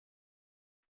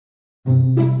Good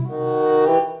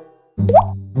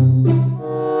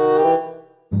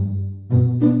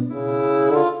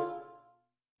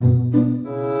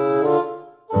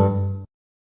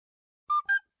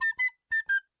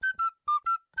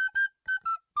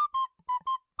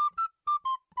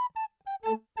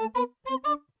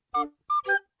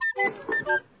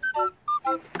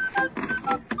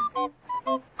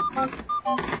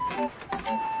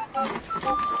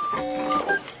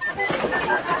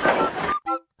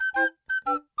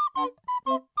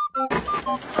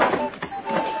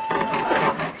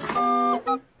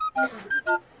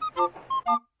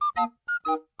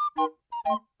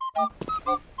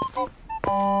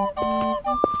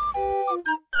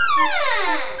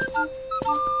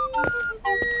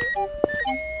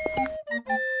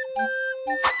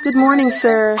morning,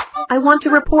 sir. I want to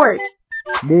report.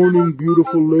 Morning,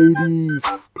 beautiful lady.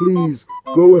 Please,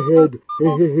 go ahead.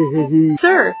 Hey.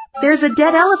 Sir, there's a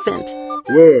dead elephant.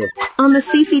 Where? On the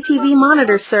CCTV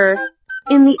monitor, sir.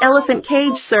 In the elephant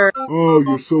cage, sir. Oh,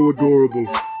 you're so adorable.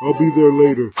 I'll be there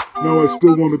later. Now I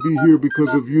still want to be here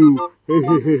because of you.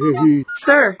 Hey.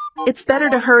 Sir, it's better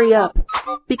to hurry up,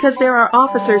 because there are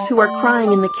officers who are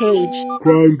crying in the cage.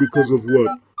 Crying because of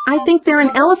what? I think they're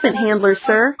an elephant handler,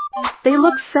 sir. They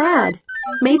look sad.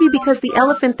 Maybe because the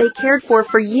elephant they cared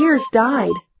for years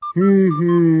died.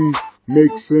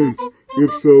 Makes sense.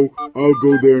 If so, I'll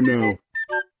go there now.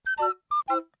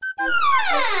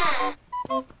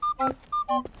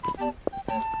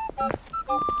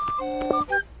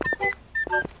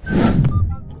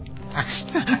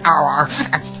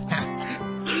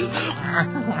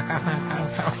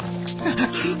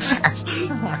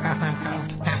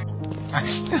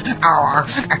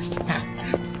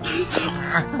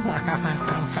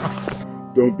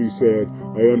 Don't be sad.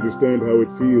 I understand how it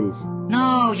feels.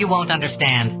 No, you won't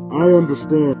understand. I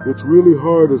understand. It's really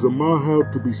hard as a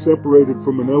mahout to be separated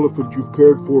from an elephant you've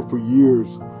cared for years.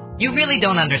 You really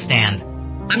don't understand.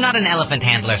 I'm not an elephant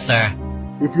handler, sir.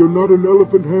 If you're not an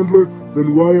elephant handler,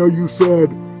 then why are you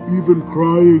sad, even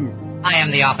crying? I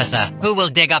am the officer who will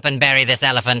dig up and bury this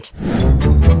elephant.